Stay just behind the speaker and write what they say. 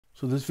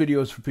So this video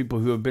is for people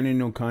who have been in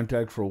no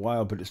contact for a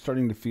while, but it's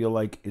starting to feel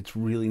like it's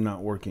really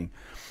not working.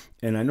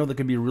 And I know that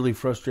can be a really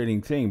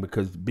frustrating thing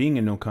because being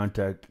in no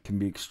contact can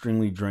be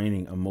extremely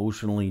draining,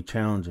 emotionally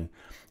challenging.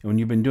 And when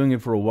you've been doing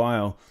it for a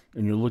while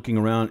and you're looking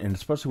around, and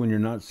especially when you're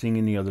not seeing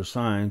any other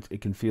signs, it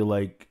can feel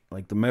like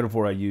the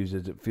metaphor I use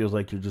is it feels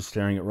like you're just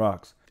staring at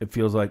rocks. It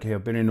feels like, hey,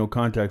 I've been in no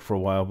contact for a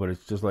while, but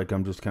it's just like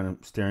I'm just kind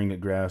of staring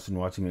at grass and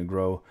watching it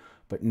grow,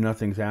 but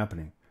nothing's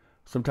happening.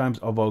 Sometimes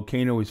a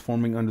volcano is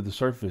forming under the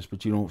surface,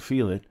 but you don't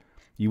feel it.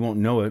 You won't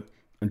know it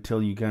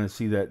until you kind of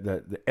see that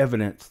the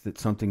evidence that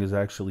something is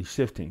actually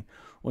shifting.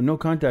 Well, no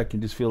contact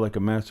can just feel like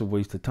a massive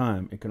waste of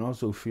time. It can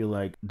also feel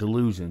like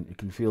delusion. It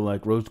can feel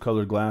like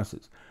rose-colored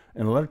glasses.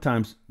 And a lot of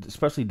times,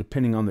 especially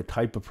depending on the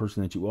type of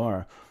person that you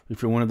are,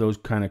 if you're one of those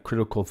kind of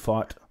critical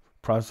thought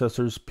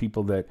processors,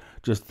 people that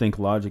just think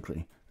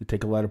logically, they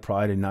take a lot of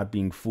pride in not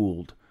being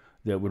fooled,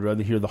 that would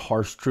rather hear the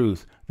harsh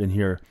truth than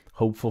hear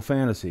hopeful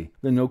fantasy,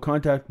 then no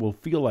contact will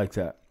feel like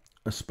that,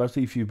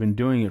 especially if you've been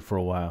doing it for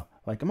a while.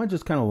 Like, am I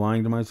just kind of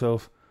lying to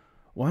myself?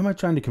 Why am I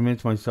trying to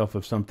convince myself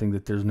of something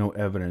that there's no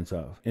evidence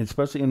of? And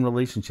especially in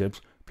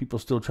relationships, people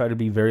still try to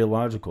be very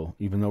logical,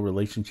 even though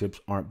relationships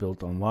aren't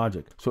built on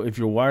logic. So if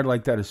you're wired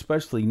like that,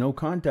 especially, no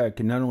contact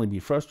can not only be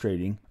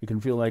frustrating, it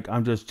can feel like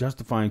I'm just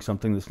justifying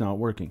something that's not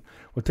working.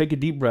 Well, take a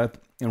deep breath,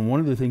 and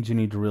one of the things you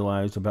need to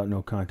realize about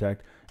no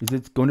contact is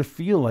it's going to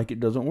feel like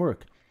it doesn't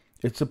work.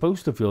 It's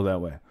supposed to feel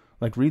that way.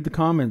 Like, read the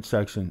comments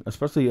section,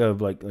 especially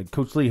of like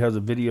Coach Lee has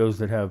videos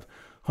that have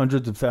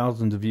hundreds of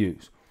thousands of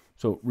views.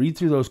 So read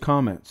through those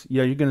comments.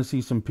 Yeah, you're going to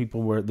see some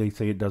people where they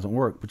say it doesn't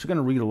work, but you're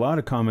going to read a lot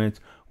of comments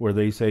where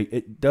they say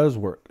it does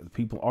work.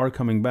 People are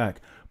coming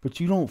back, but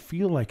you don't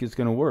feel like it's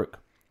going to work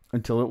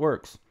until it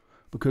works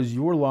because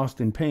you're lost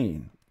in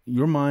pain.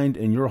 Your mind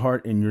and your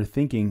heart and your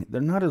thinking,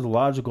 they're not as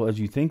logical as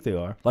you think they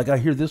are. Like, I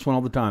hear this one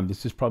all the time.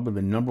 This is probably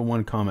the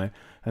 #1 comment,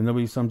 and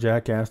there'll be some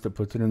jackass that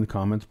puts it in the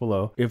comments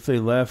below. If they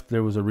left,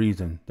 there was a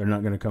reason. They're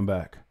not going to come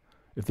back.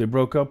 If they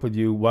broke up with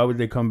you, why would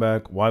they come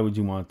back? Why would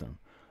you want them?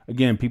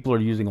 Again, people are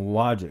using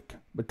logic,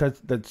 but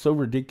that's so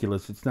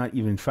ridiculous. It's not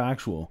even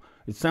factual.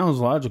 It sounds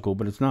logical,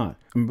 but it's not.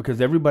 I mean,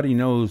 because everybody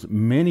knows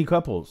many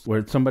couples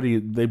where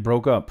they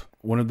broke up.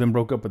 One of them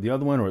broke up with the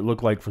other one, or it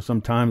looked like for some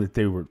time that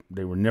they were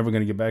never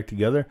going to get back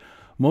together.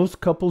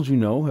 Most couples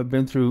have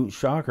been through,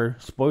 shocker,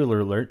 spoiler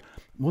alert,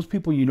 most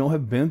people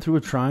have been through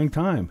a trying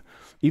time.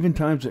 Even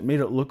times that made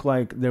it look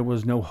like there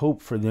was no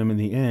hope for them in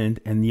the end,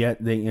 and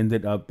yet they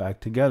ended up back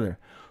together.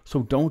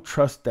 So don't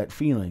trust that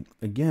feeling.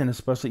 Again,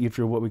 especially if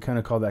you're what we kind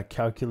of call that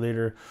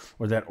calculator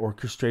or that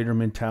orchestrator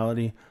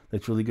mentality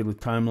that's really good with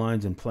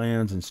timelines and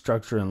plans and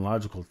structure and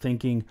logical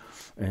thinking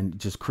and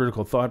just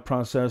critical thought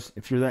process.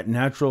 If you're that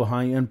natural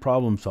high-end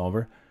problem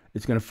solver,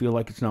 it's going to feel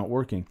like it's not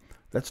working.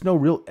 That's no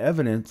real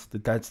evidence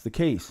that that's the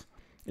case.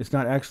 It's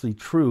not actually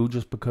true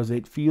just because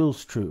it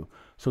feels true.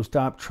 So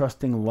stop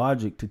trusting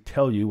logic to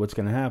tell you what's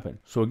going to happen.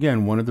 So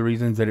again, one of the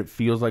reasons that it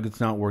feels like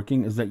it's not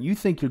working is that you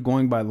think you're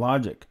going by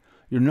logic.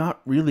 You're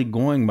not really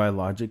going by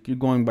logic. You're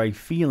going by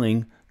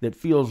feeling that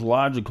feels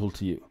logical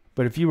to you.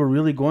 But if you were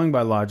really going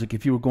by logic,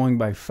 if you were going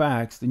by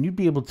facts, then you'd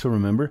be able to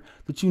remember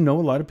that you know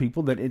a lot of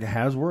people that it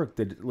has worked,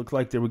 that it looked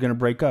like they were going to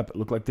break up. It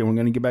looked like they were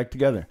going to get back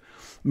together.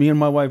 Me and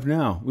my wife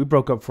now, we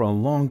broke up for a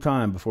long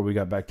time before we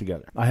got back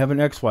together. I have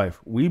an ex-wife.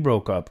 We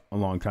broke up a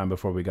long time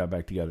before we got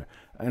back together.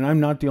 And I'm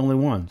not the only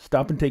one.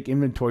 Stop and take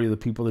inventory of the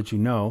people that you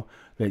know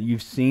that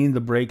you've seen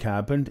the break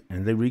happened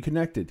and they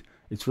reconnected.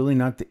 It's really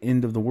not the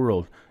end of the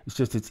world. It's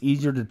just it's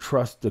easier to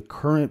trust the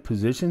current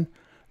position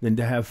than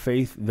to have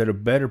faith that a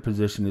better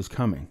position is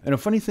coming. And a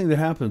funny thing that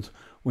happens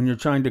when you're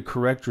trying to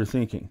correct your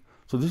thinking.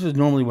 So this is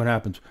normally what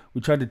happens.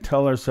 We try to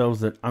tell ourselves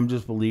that I'm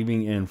just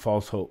believing in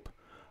false hope.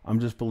 I'm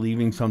just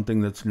believing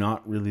something that's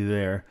not really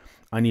there.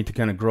 I need to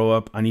kind of grow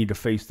up. I need to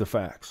face the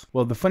facts.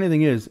 Well, the funny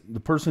thing is, the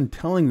person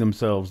telling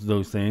themselves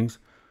those things,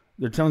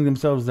 they're telling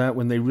themselves that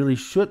when they really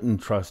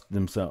shouldn't trust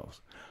themselves.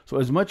 So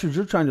as much as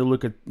you're trying to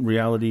look at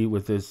reality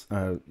with this,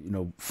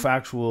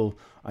 factual,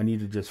 I need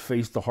to just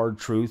face the hard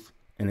truth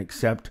and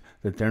accept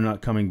that they're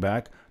not coming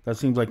back, that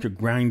seems like you're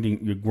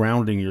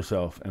grounding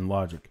yourself in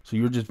logic. So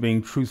you're just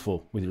being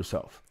truthful with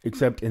yourself.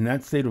 Except in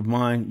that state of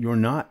mind, you're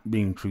not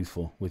being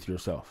truthful with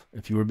yourself.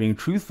 If you were being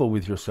truthful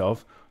with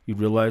yourself, you'd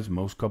realize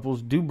most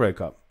couples do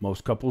break up.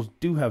 Most couples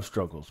do have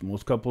struggles.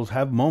 Most couples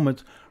have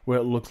moments where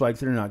it looks like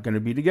they're not going to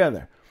be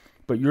together.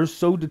 But you're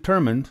so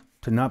determined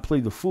to not play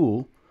the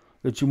fool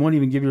that you won't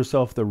even give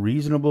yourself the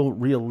reasonable,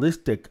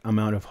 realistic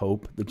amount of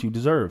hope that you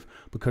deserve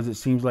because it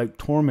seems like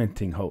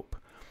tormenting hope.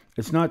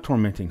 It's not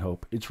tormenting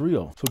hope. It's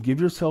real. So give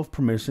yourself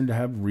permission to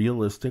have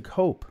realistic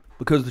hope.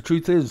 Because the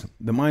truth is,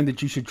 the mind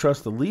that you should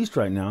trust the least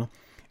right now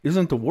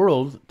isn't the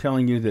world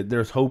telling you that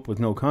there's hope with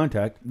no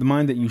contact. The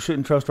mind that you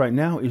shouldn't trust right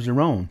now is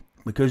your own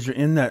because you're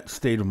in that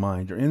state of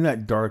mind. You're in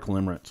that dark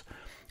limerence.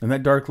 And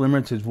that dark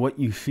limerence is what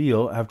you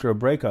feel after a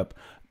breakup.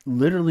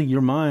 Literally,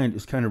 your mind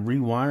is kind of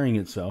rewiring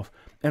itself.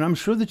 And I'm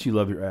sure that you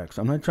love your ex.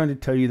 I'm not trying to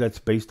tell you that's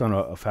based on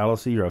a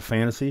fallacy or a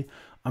fantasy.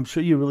 I'm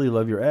sure you really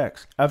love your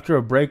ex. After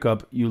a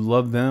breakup, you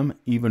love them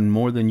even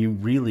more than you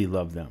really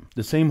love them.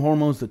 The same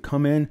hormones that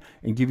come in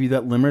and give you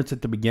that limerence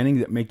at the beginning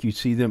that make you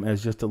see them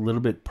as just a little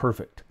bit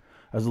perfect,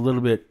 as a little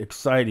bit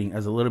exciting,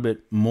 as a little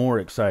bit more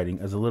exciting,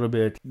 as a little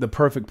bit the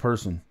perfect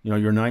person. You know,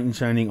 your knight in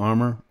shining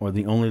armor or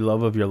the only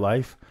love of your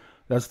life.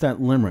 That's that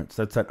limerence.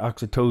 That's that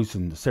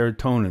oxytocin, the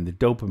serotonin, the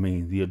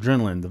dopamine, the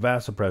adrenaline, the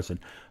vasopressin.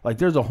 Like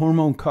there's a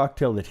hormone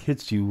cocktail that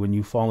hits you when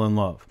you fall in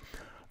love.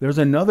 There's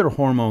another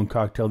hormone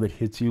cocktail that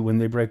hits you when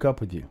they break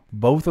up with you.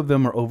 Both of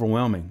them are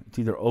overwhelming. It's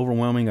either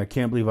overwhelming, I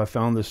can't believe I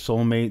found this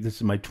soulmate, this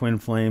is my twin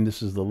flame,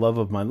 this is the love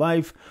of my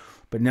life.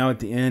 But now at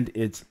the end,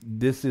 it's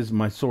this is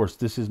my source,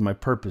 this is my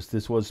purpose,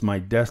 this was my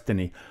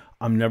destiny.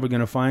 I'm never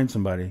going to find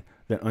somebody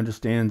that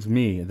understands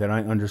me, that I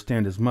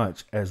understand as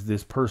much as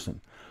this person.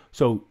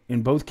 So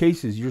in both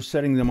cases, you're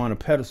setting them on a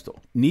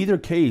pedestal. Neither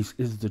case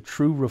is the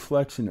true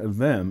reflection of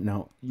them.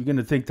 Now, you're going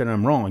to think that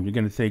I'm wrong. You're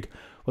going to think,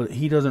 well,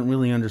 he doesn't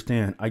really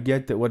understand. I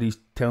get that what he's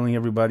telling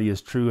everybody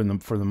is true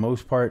for the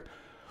most part,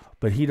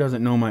 but he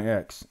doesn't know my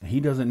ex. He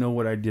doesn't know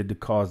what I did to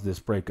cause this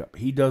breakup.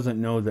 He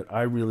doesn't know that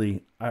I'm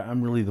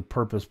really the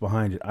purpose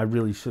behind it. I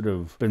really should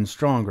have been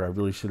stronger. I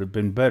really should have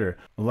been better.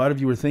 A lot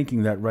of you are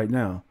thinking that right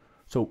now.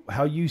 So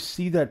how you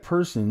see that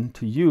person,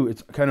 to you,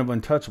 it's kind of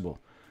untouchable.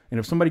 And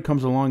if somebody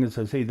comes along and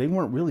says, hey, they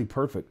weren't really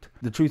perfect,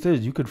 the truth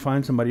is you could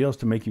find somebody else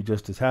to make you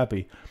just as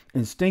happy.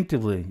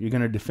 Instinctively, you're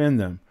going to defend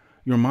them.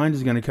 Your mind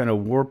is going to kind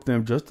of warp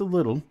them just a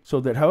little so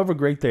that however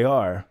great they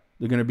are,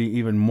 they're going to be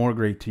even more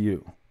great to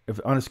you. If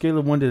on a scale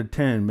of 1 to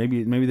 10,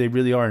 maybe they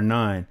really are a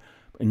 9.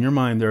 In your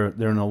mind, they're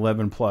an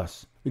 11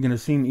 plus. You're going to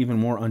seem even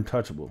more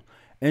untouchable.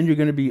 And you're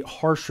going to be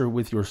harsher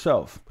with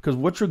yourself because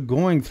what you're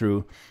going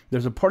through,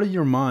 there's a part of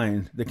your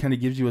mind that kind of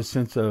gives you a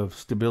sense of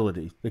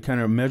stability, that kind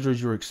of measures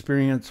your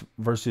experience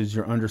versus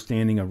your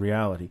understanding of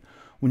reality.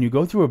 When you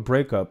go through a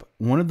breakup,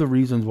 one of the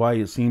reasons why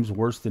it seems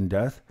worse than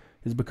death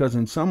is because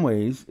in some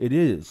ways it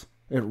is.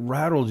 It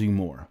rattles you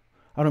more.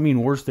 I don't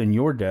mean worse than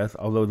your death,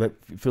 although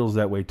that feels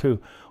that way too.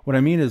 What I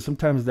mean is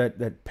sometimes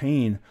that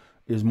pain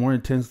is more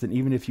intense than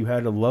even if you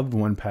had a loved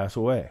one pass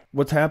away.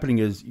 What's happening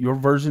is your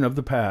version of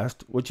the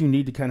past, what you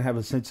need to kind of have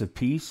a sense of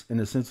peace and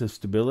a sense of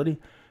stability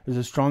is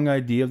a strong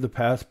idea of the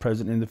past,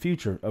 present, and the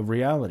future, of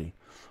reality.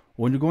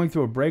 When you're going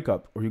through a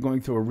breakup or you're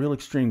going through a real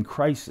extreme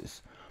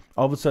crisis,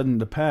 all of a sudden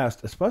the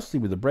past, especially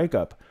with a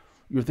breakup,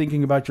 you're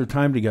thinking about your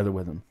time together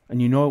with them.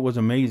 And you know it was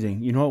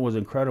amazing. You know it was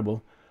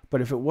incredible.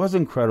 But if it was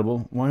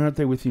incredible, why aren't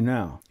they with you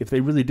now? If they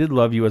really did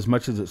love you as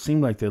much as it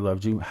seemed like they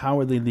loved you, how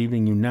are they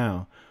leaving you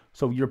now?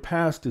 So your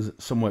past is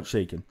somewhat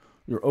shaken.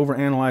 You're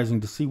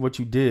overanalyzing to see what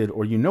you did,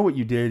 or you know what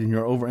you did, and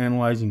you're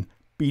overanalyzing,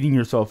 beating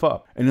yourself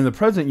up. And in the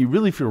present, you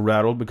really feel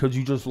rattled because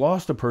you just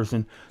lost a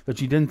person that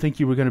you didn't think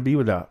you were going to be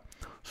without.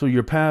 So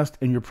your past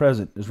and your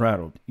present is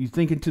rattled. You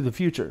think into the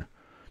future.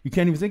 You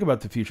can't even think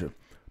about the future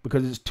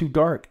because it's too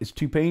dark. It's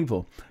too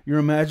painful. You're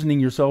imagining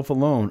yourself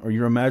alone, or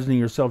you're imagining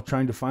yourself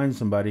trying to find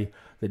somebody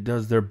that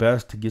does their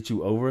best to get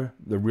you over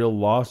the real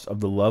loss of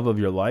the love of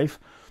your life.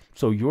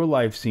 So your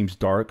life seems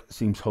dark,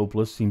 seems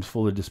hopeless, seems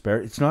full of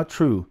despair. It's not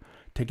true.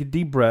 Take a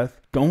deep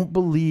breath. Don't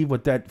believe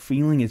what that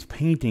feeling is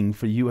painting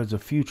for you as a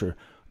future.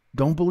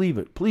 Don't believe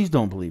it. Please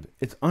don't believe it.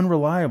 It's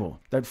unreliable.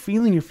 That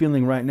feeling you're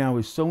feeling right now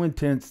is so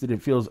intense that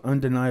it feels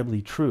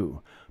undeniably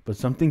true. But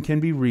something can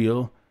be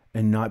real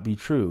and not be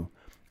true.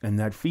 And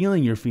that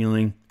feeling you're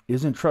feeling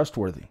isn't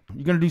trustworthy.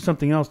 You're going to do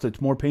something else that's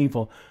more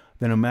painful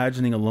than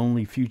imagining a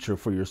lonely future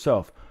for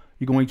yourself.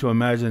 You're going to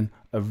imagine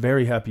a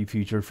very happy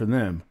future for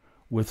them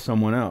with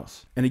someone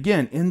else. And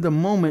again, in the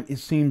moment, it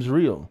seems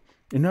real.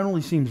 It not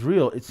only seems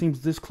real, it seems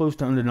this close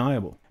to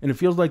undeniable. And it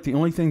feels like the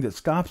only thing that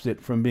stops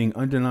it from being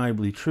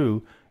undeniably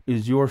true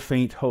is your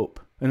faint hope.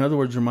 In other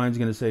words, your mind's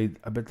going to say,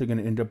 I bet they're going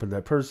to end up with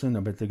that person.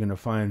 I bet they're going to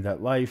find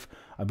that life.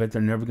 I bet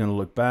they're never going to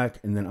look back.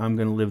 And then I'm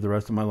going to live the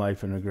rest of my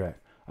life in regret.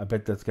 I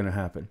bet that's going to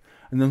happen.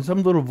 And then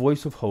some little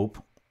voice of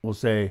hope will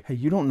say, hey,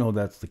 you don't know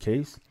that's the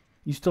case.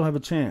 You still have a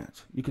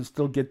chance. You can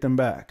still get them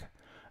back.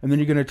 And then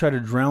you're going to try to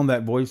drown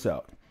that voice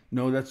out.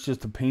 No, that's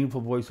just a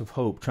painful voice of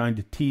hope trying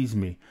to tease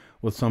me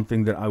with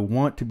something that I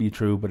want to be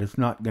true, but it's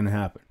not going to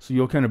happen. So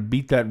you'll kind of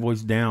beat that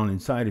voice down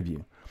inside of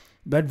you.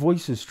 That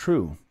voice is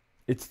true.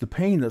 It's the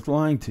pain that's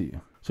lying to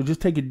you. So just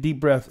take a deep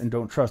breath and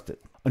don't trust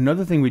it.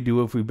 Another thing we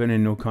do if we've been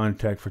in no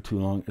contact for too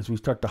long is we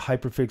start to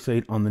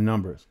hyperfixate on the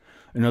numbers.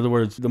 In other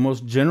words, the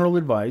most general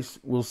advice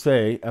will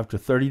say after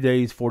 30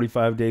 days,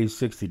 45 days,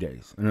 60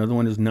 days. Another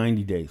one is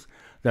 90 days.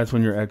 That's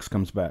when your ex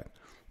comes back.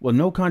 Well,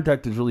 no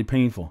contact is really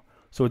painful.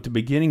 So at the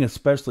beginning,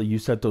 especially, you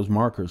set those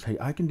markers. Hey,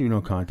 I can do no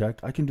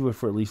contact. I can do it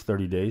for at least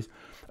 30 days,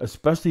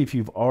 especially if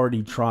you've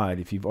already tried,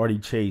 if you've already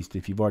chased,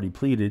 if you've already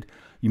pleaded.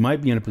 You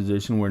might be in a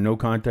position where no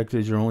contact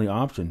is your only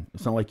option.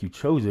 It's not like you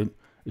chose it.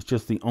 It's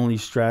just the only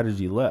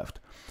strategy left.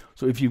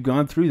 So if you've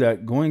gone through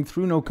that, going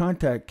through no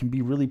contact can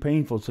be really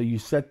painful. So you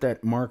set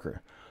that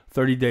marker.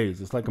 30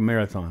 days. It's like a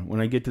marathon.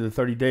 When I get to the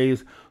 30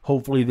 days,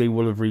 hopefully they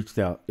will have reached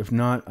out. If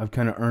not, I've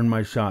kind of earned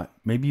my shot.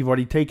 Maybe you've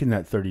already taken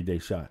that 30-day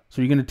shot.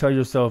 So you're going to tell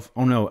yourself,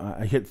 oh no,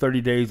 I hit 30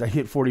 days, I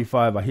hit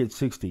 45, I hit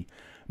 60.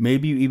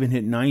 Maybe you even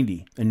hit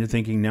 90 and you're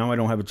thinking, now I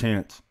don't have a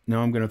chance.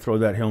 Now I'm going to throw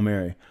that Hail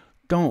Mary.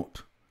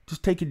 Don't.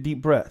 Just take a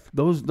deep breath.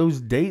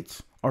 Those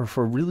dates are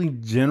for really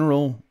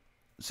general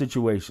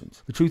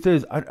situations. The truth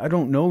is, I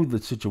don't know the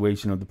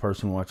situation of the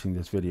person watching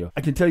this video.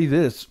 I can tell you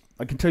this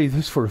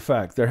for a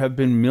fact. There have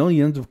been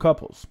millions of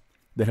couples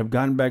that have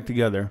gotten back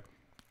together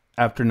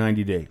after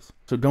 90 days.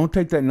 So don't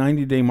take that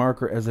 90-day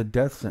marker as a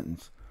death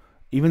sentence.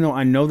 Even though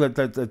I know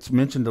that's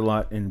mentioned a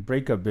lot in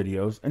breakup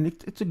videos, and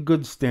it's a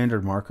good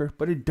standard marker,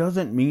 but it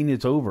doesn't mean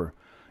it's over.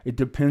 It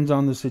depends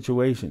on the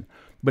situation.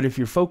 But if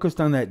you're focused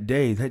on that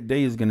day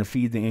is going to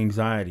feed the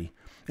anxiety.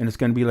 And it's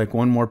going to be like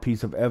one more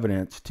piece of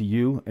evidence to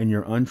you and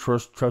your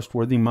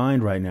untrustworthy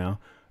mind right now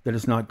that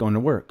it's not going to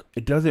work.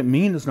 It doesn't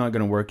mean it's not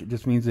going to work. It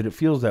just means that it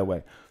feels that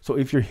way. So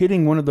if you're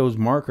hitting one of those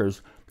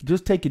markers,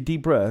 just take a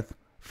deep breath.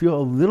 Feel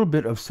a little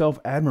bit of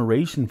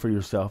self-admiration for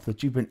yourself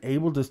that you've been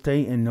able to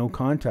stay in no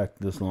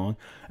contact this long.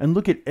 And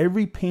look at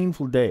every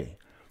painful day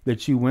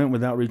that you went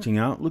without reaching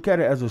out. Look at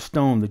it as a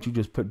stone that you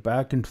just put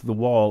back into the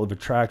wall of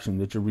attraction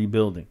that you're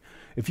rebuilding.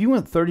 If you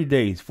went 30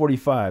 days,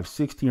 45,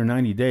 60, or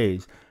 90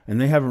 days,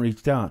 and they haven't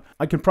reached out,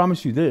 I can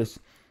promise you this.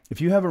 If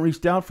you haven't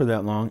reached out for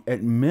that long,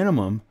 at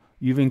minimum,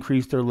 you've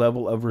increased their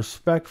level of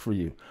respect for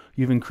you.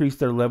 You've increased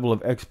their level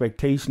of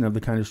expectation of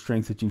the kind of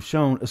strength that you've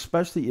shown,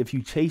 especially if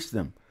you chase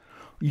them.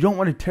 You don't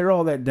want to tear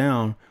all that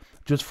down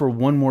just for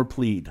one more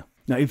plead.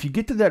 Now, if you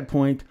get to that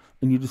point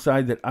and you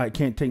decide that I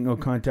can't take no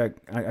contact,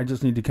 I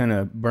just need to kind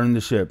of burn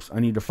the ships. I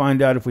need to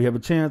find out if we have a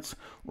chance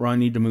or I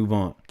need to move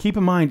on. Keep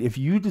in mind, if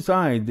you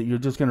decide that you're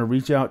just going to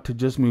reach out to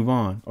just move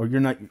on, or you're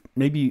not,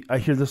 maybe I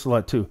hear this a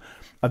lot too.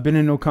 I've been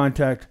in no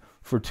contact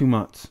for 2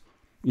 months.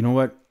 You know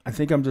what? I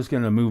think I'm just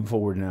going to move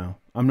forward now.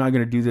 I'm not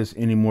going to do this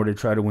anymore to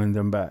try to win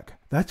them back.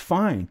 That's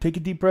fine. Take a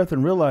deep breath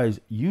and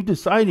realize you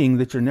deciding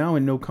that you're now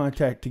in no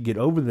contact to get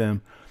over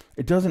them,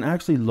 it doesn't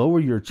actually lower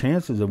your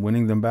chances of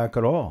winning them back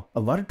at all. A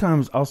lot of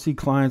times I'll see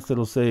clients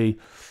that'll say,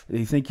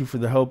 hey, thank you for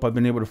the help. I've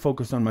been able to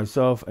focus on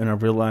myself and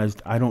I've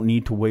realized I don't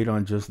need to wait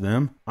on just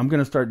them. I'm going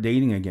to start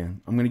dating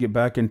again. I'm going to get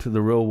back into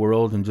the real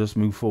world and just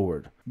move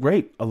forward.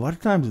 Great. A lot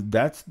of times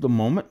that's the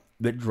moment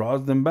that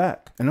draws them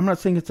back. And I'm not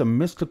saying it's a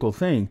mystical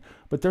thing,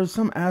 but there's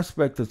some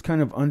aspect that's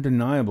kind of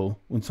undeniable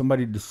when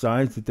somebody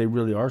decides that they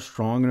really are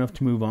strong enough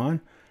to move on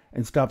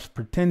and stops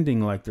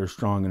pretending like they're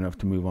strong enough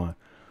to move on.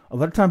 A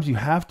lot of times you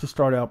have to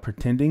start out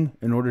pretending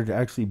in order to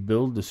actually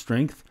build the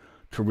strength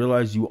to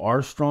realize you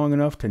are strong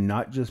enough to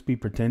not just be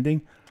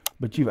pretending,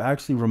 but you've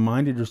actually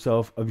reminded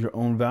yourself of your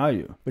own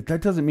value. But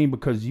that doesn't mean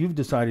because you've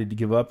decided to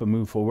give up and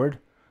move forward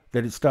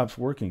that it stops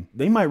working.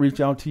 They might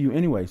reach out to you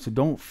anyway, so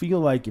don't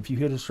feel like if you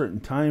hit a certain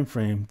time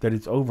frame that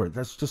it's over.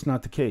 That's just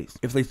not the case.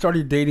 If they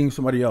started dating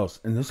somebody else,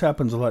 and this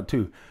happens a lot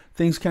too,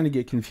 things kind of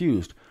get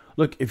confused.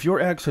 Look, if your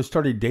ex has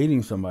started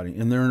dating somebody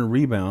and they're in a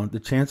rebound, the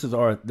chances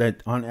are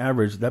that on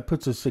average, that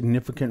puts a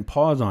significant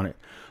pause on it.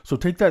 So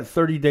take that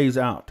 30 days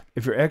out.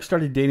 If your ex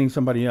started dating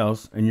somebody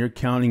else and you're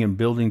counting and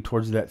building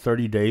towards that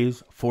 30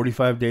 days,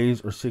 45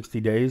 days, or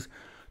 60 days,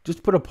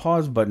 just put a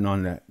pause button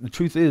on that. The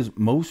truth is,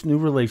 most new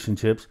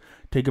relationships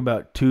take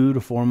about 2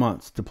 to 4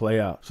 months to play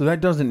out. So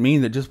that doesn't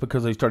mean that just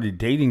because they started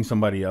dating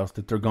somebody else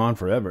that they're gone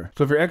forever.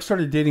 So if your ex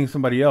started dating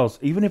somebody else,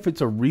 even if it's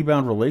a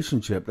rebound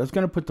relationship, that's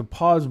going to put the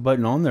pause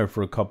button on there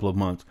for a couple of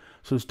months.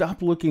 So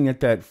stop looking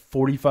at that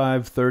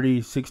 45,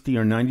 30, 60,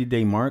 or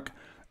 90-day mark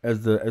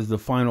as the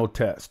final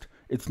test.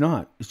 It's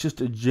not. It's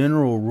just a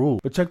general rule.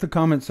 But check the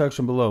comment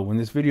section below. When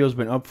this video has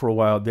been up for a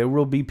while, there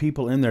will be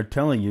people in there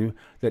telling you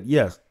that,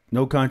 yes,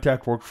 no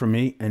contact worked for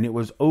me, and it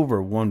was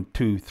over 1,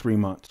 2, 3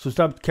 months. So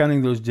stop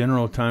counting those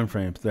general time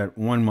frames, that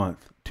 1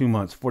 month, 2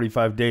 months,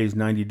 45 days,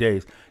 90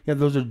 days. Yeah,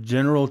 those are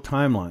general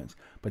timelines.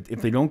 But if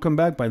they don't come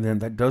back by then,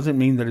 that doesn't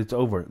mean that it's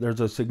over.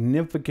 There's a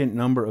significant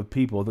number of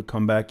people that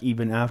come back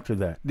even after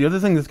that. The other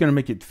thing that's going to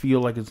make it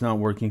feel like it's not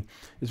working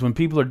is when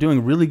people are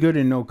doing really good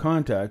in no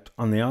contact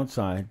on the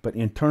outside, but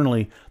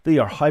internally they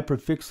are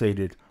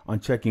hyper-fixated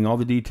on checking all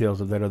the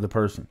details of that other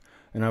person.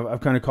 And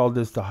I've kind of called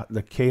this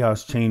the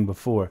chaos chain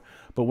before.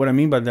 But what I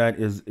mean by that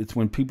is it's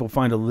when people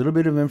find a little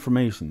bit of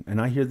information.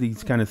 And I hear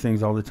these kind of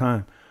things all the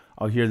time.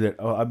 I'll hear that,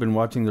 oh, I've been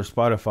watching their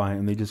Spotify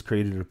and they just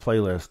created a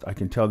playlist. I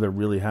can tell they're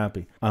really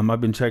happy.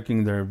 I've been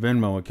checking their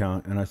Venmo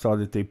account and I saw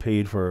that they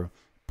paid for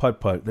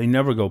putt-putt. They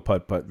never go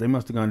putt-putt. They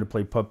must have gone to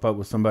play putt-putt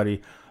with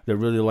somebody that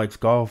really likes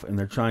golf and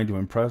they're trying to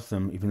impress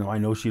them, even though I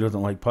know she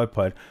doesn't like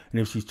putt-putt. And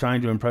if she's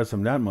trying to impress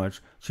him that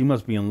much, she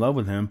must be in love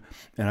with him.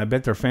 And I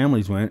bet their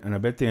families went, and I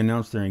bet they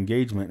announced their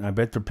engagement, and I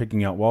bet they're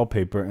picking out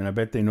wallpaper, and I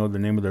bet they know the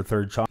name of their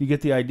third child. You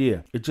get the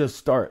idea. It just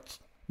starts.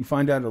 You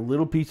find out a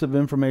little piece of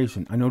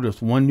information. I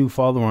noticed one new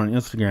follower on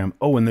Instagram.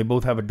 Oh, and they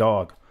both have a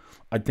dog.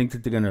 I think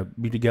that they're going to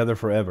be together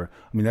forever.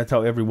 I mean, that's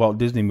how every Walt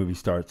Disney movie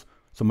starts.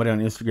 Somebody on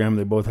Instagram,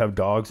 they both have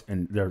dogs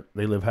and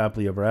they live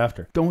happily ever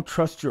after. Don't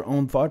trust your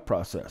own thought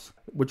process.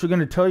 What you're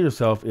going to tell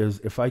yourself is,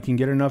 if I can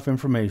get enough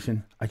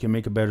information, I can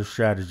make a better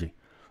strategy.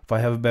 If I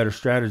have a better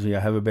strategy, I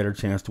have a better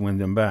chance to win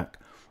them back.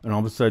 And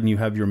all of a sudden you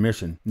have your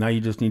mission. Now you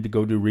just need to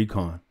go do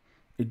recon.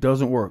 It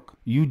doesn't work.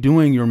 You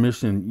doing your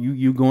mission,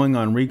 you going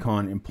on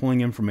recon and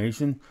pulling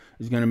information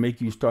is going to make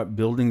you start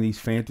building these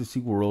fantasy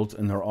worlds,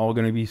 and they're all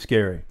going to be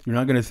scary. You're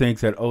not going to think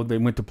that, oh, they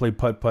went to play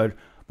putt-putt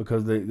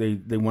because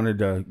they wanted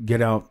to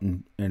get out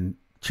and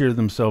cheer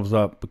themselves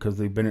up because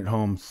they've been at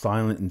home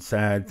silent and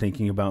sad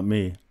thinking about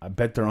me. I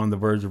bet they're on the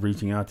verge of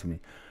reaching out to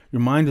me.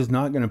 Your mind is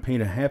not going to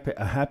paint a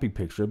happy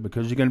picture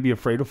because you're going to be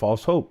afraid of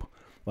false hope,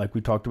 like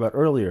we talked about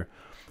earlier.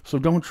 So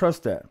don't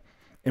trust that.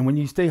 And when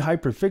you stay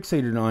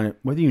hyper-fixated on it,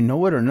 whether you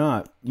know it or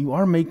not, you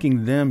are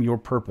making them your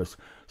purpose.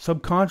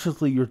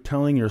 Subconsciously, you're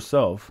telling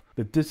yourself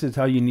that this is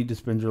how you need to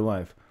spend your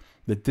life,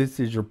 that this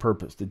is your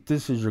purpose, that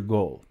this is your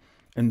goal.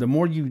 And the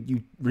more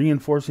you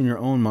reinforce in your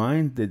own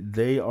mind that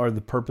they are the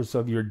purpose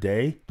of your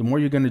day, the more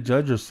you're going to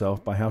judge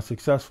yourself by how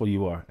successful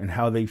you are and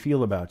how they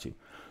feel about you.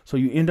 So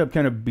you end up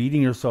kind of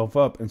beating yourself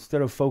up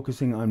instead of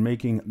focusing on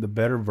making the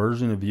better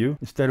version of you,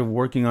 instead of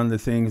working on the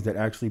things that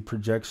actually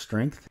project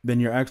strength, then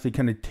you're actually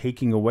kind of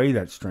taking away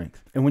that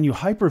strength. And when you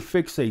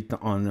hyperfixate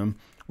on them,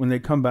 when they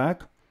come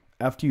back,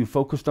 after you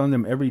focused on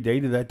them every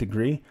day to that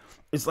degree,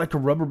 it's like a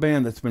rubber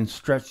band that's been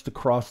stretched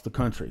across the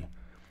country.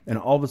 And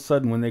all of a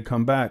sudden, when they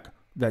come back,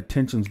 that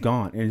tension's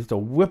gone, and it's a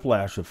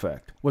whiplash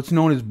effect. What's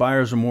known as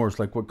buyer's remorse,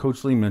 like what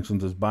Coach Lee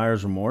mentions as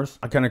buyer's remorse,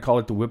 I kind of call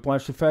it the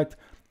whiplash effect.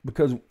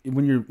 Because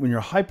when you're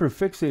hyper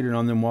fixated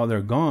on them while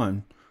they're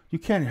gone, you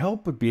can't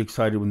help but be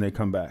excited when they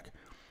come back.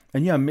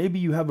 And yeah, maybe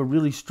you have a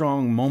really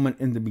strong moment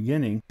in the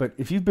beginning, but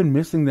if you've been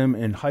missing them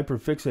and hyper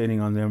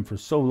fixating on them for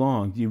so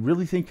long, do you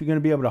really think you're going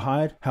to be able to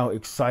hide how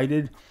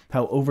excited,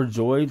 how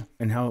overjoyed,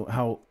 and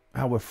how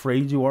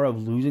afraid you are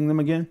of losing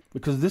them again?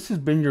 Because this has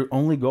been your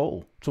only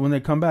goal. So when they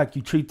come back,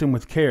 you treat them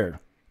with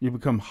care. You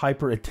become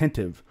hyper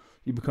attentive.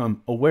 You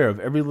become aware of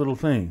every little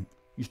thing.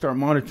 You start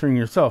monitoring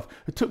yourself.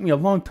 It took me a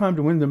long time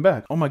to win them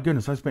back. Oh my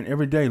goodness, I spent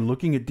every day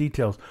looking at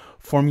details,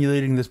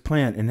 formulating this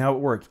plan and how it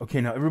works. Okay,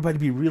 now everybody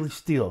be really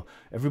still.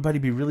 Everybody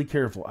be really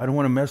careful. I don't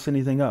want to mess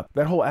anything up.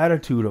 That whole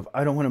attitude of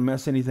I don't want to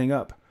mess anything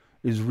up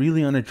is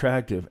really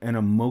unattractive and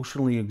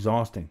emotionally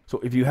exhausting. So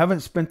if you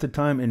haven't spent the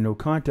time in no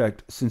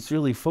contact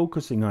sincerely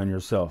focusing on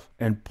yourself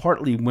and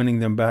partly winning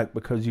them back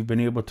because you've been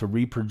able to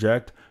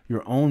reproject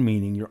your own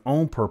meaning, your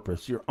own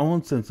purpose, your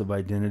own sense of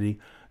identity,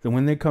 then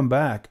when they come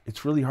back,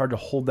 it's really hard to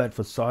hold that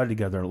facade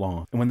together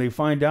long. And when they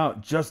find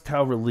out just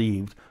how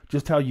relieved,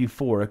 just how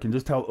euphoric, and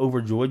just how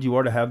overjoyed you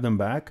are to have them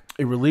back,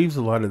 it relieves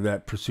a lot of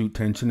that pursuit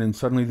tension, and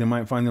suddenly they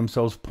might find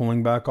themselves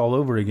pulling back all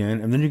over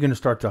again, and then you're going to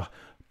start to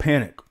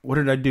panic. What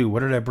did I do? What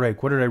did I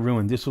break? What did I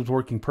ruin? This was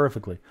working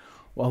perfectly.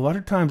 Well, a lot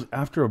of times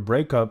after a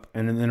breakup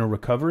and then a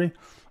recovery,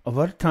 a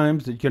lot of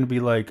times it's going to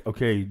be like,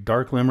 okay,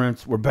 dark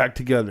limerence, we're back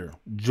together,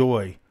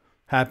 joy,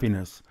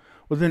 happiness.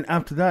 Well, then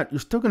after that, you're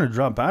still going to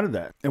drop out of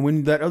that. And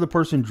when that other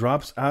person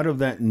drops out of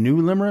that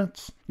new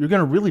limerence, you're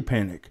going to really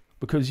panic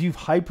because you've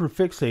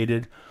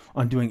hyper-fixated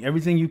on doing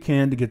everything you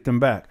can to get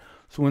them back.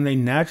 So when they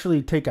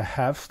naturally take a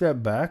half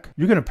step back,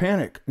 you're going to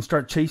panic and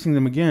start chasing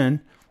them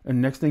again. And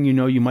next thing you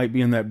know, you might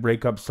be in that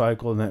breakup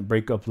cycle and that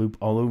breakup loop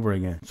all over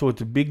again. So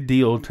it's a big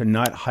deal to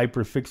not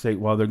hyper-fixate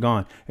while they're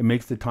gone. It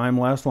makes the time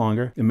last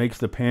longer. It makes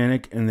the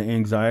panic and the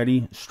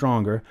anxiety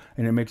stronger.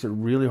 And it makes it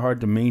really hard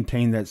to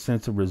maintain that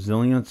sense of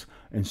resilience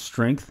and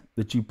strength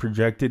that you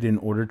projected in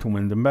order to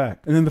win them back.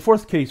 And then the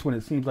fourth case, when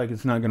it seems like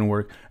it's not going to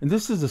work, and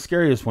this is the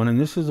scariest one, and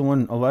this is the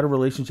one a lot of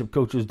relationship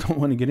coaches don't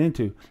want to get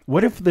into.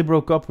 What if they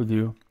broke up with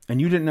you and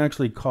you didn't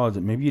actually cause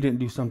it? Maybe you didn't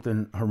do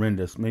something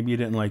horrendous. Maybe you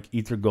didn't like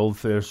eat their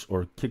goldfish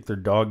or kick their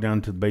dog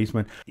down to the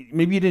basement.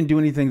 Maybe you didn't do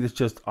anything that's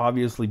just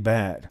obviously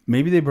bad.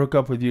 Maybe they broke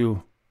up with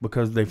you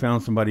because they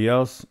found somebody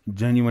else.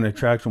 Genuine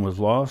attraction was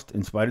lost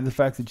in spite of the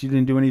fact that you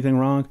didn't do anything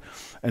wrong.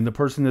 And the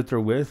person that they're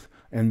with,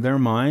 in their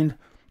mind,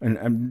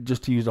 and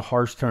just to use a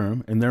harsh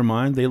term, in their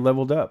mind, they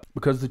leveled up.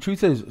 Because the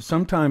truth is,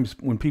 sometimes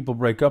when people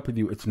break up with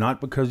you, it's not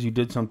because you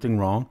did something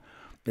wrong.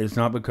 It's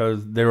not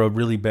because they're a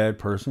really bad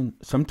person.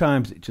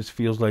 Sometimes it just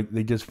feels like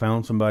they just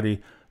found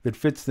somebody that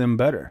fits them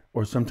better.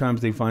 Or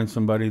sometimes they find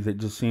somebody that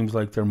just seems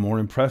like they're more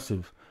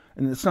impressive.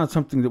 And it's not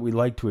something that we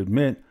like to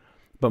admit,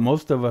 but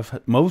most of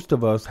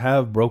us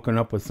have broken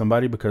up with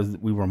somebody because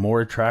we were more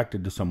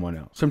attracted to someone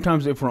else.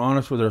 Sometimes if we're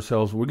honest with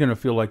ourselves, we're going to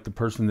feel like the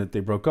person that they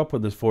broke up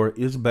with us for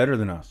is better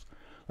than us.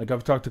 Like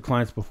I've talked to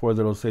clients before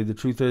that'll say, the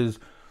truth is,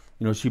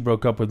 you know, she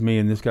broke up with me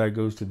and this guy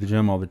goes to the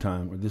gym all the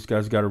time, or this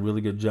guy's got a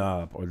really good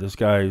job, or this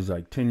guy is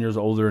like 10 years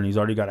older and he's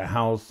already got a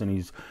house and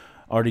he's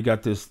already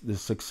got this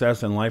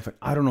success in life. And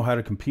I don't know how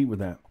to compete with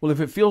that. Well, if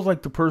it feels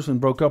like the person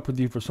broke up with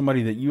you for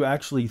somebody that you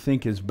actually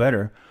think is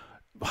better,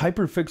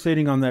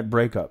 hyper-fixating on that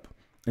breakup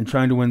and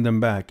trying to win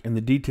them back and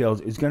the details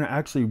is going to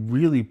actually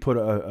really put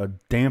a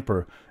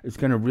damper. It's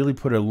going to really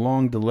put a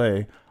long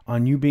delay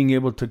on you being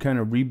able to kind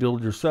of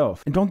rebuild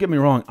yourself. And don't get me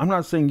wrong, I'm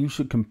not saying you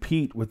should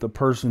compete with the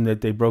person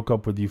that they broke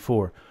up with you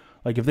for.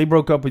 Like if they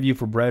broke up with you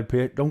for Brad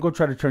Pitt, don't go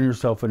try to turn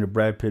yourself into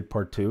Brad Pitt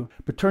Part 2,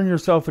 but turn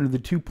yourself into the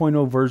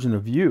 2.0 version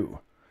of you.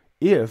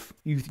 If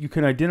you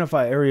can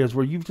identify areas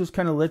where you've just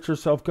kind of let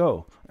yourself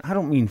go. I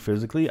don't mean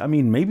physically. I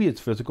mean, maybe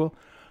it's physical.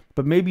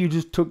 But maybe you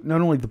just took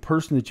not only the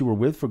person that you were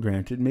with for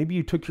granted, maybe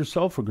you took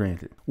yourself for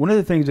granted. One of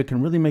the things that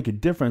can really make a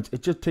difference,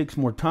 it just takes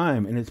more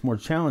time and it's more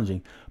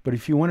challenging. But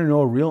if you want to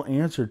know a real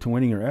answer to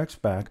winning your ex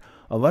back,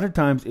 a lot of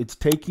times it's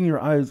taking your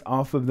eyes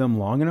off of them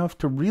long enough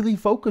to really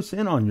focus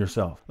in on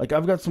yourself. Like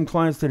I've got some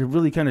clients that have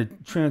really kind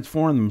of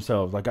transformed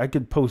themselves. Like I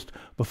could post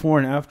before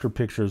and after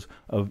pictures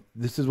of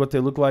this is what they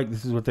look like,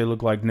 this is what they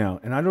look like now.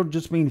 And I don't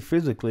just mean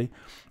physically.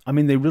 I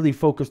mean, they really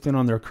focused in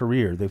on their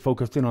career. They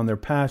focused in on their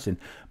passion.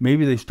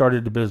 Maybe they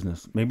started a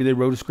business. Maybe they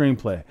wrote a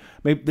screenplay.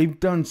 Maybe they've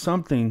done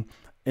something,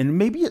 and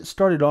maybe it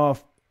started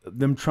off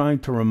them trying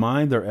to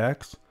remind their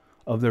ex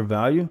of their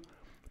value.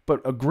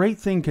 But a great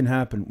thing can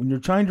happen when you're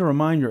trying to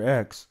remind your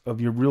ex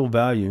of your real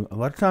value. A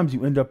lot of times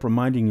you end up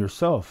reminding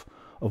yourself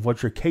of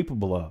what you're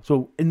capable of.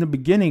 So in the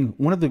beginning,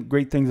 one of the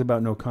great things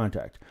about no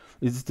contact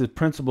is the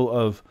principle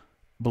of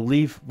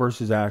belief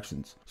versus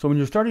actions. So when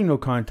you're starting no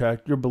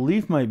contact, your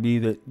belief might be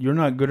that you're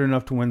not good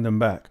enough to win them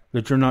back,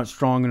 that you're not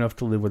strong enough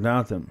to live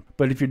without them.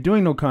 But if you're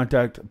doing no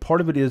contact, part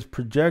of it is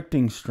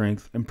projecting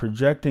strength and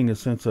projecting a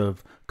sense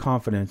of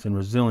confidence and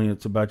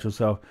resilience about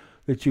yourself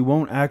that you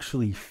won't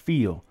actually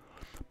feel.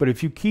 But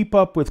if you keep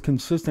up with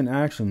consistent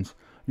actions,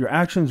 your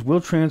actions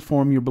will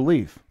transform your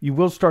belief. You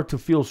will start to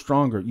feel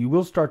stronger. You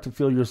will start to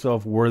feel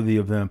yourself worthy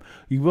of them.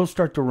 You will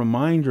start to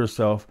remind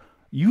yourself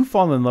you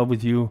fall in love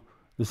with you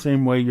the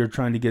same way you're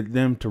trying to get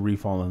them to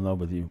re-fall in love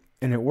with you.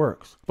 And it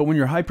works. But when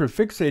you're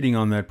hyper-fixating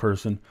on that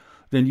person,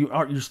 then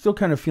you're still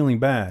kind of feeling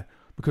bad.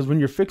 Because when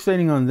you're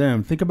fixating on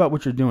them, think about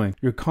what you're doing.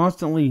 You're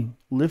constantly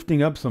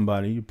lifting up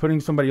somebody. You're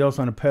putting somebody else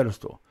on a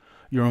pedestal.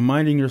 You're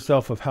reminding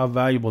yourself of how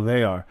valuable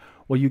they are.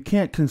 Well, you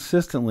can't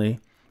consistently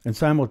and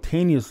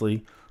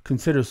simultaneously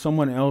consider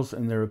someone else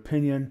and their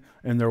opinion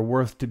and their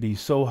worth to be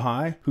so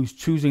high who's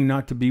choosing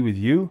not to be with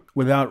you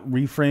without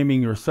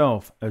reframing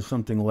yourself as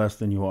something less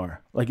than you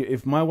are. Like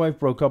if my wife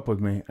broke up with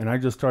me and I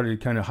just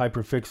started kind of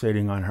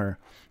hyper-fixating on her,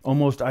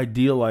 almost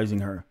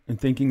idealizing her and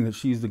thinking that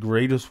she's the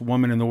greatest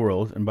woman in the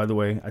world, and by the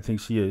way, I think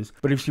she is,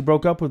 but if she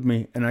broke up with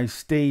me and I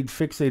stayed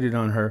fixated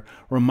on her,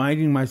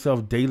 reminding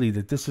myself daily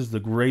that this is the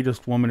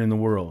greatest woman in the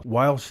world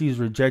while she's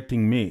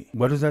rejecting me,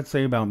 what does that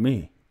say about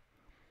me?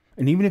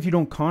 And even if you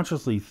don't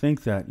consciously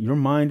think that, your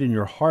mind and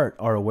your heart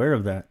are aware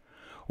of that.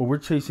 Well, we're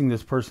chasing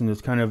this person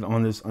that's kind of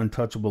on this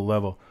untouchable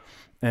level.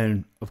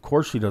 And of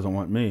course she doesn't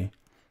want me.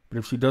 But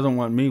if she doesn't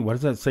want me, what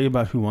does that say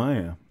about who I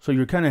am? So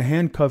you're kind of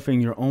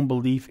handcuffing your own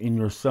belief in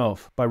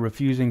yourself by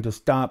refusing to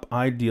stop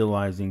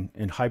idealizing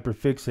and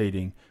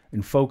hyperfixating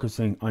and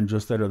focusing on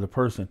just that other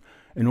person.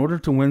 In order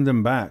to win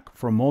them back,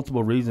 for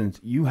multiple reasons,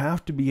 you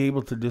have to be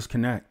able to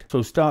disconnect.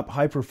 So stop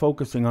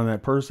hyper-focusing on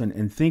that person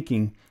and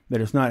thinking that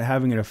it's not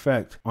having an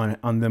effect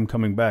on them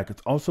coming back.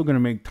 It's also going to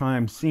make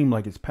time seem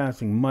like it's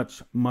passing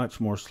much, much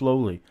more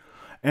slowly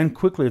and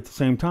quickly at the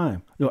same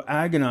time. You'll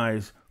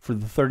agonize for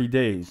the 30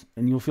 days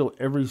and you'll feel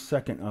every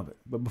second of it.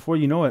 But before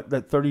you know it,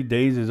 that 30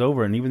 days is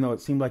over. And even though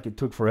it seemed like it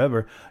took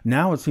forever,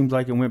 now it seems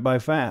like it went by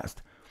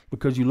fast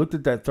because you looked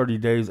at that 30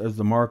 days as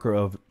the marker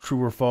of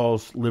true or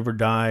false, live or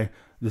die.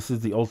 This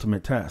is the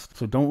ultimate test.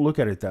 So don't look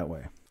at it that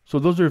way. So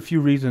those are a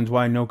few reasons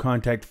why no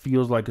contact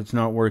feels like it's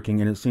not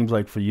working, and it seems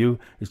like for you,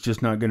 it's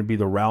just not going to be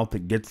the route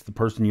that gets the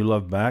person you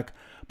love back.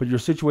 But your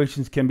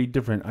situations can be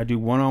different. I do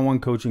one-on-one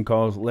coaching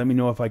calls. Let me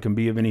know if I can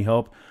be of any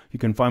help. You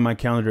can find my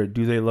calendar at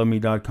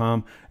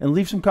dotheyloveme.com and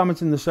leave some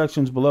comments in the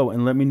sections below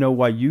and let me know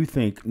why you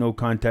think no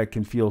contact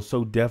can feel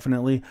so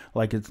definitely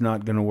like it's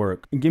not going to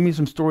work. And give me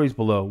some stories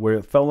below where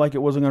it felt like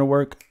it wasn't going to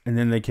work and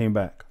then they came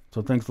back.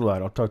 So thanks a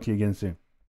lot. I'll talk to you again soon.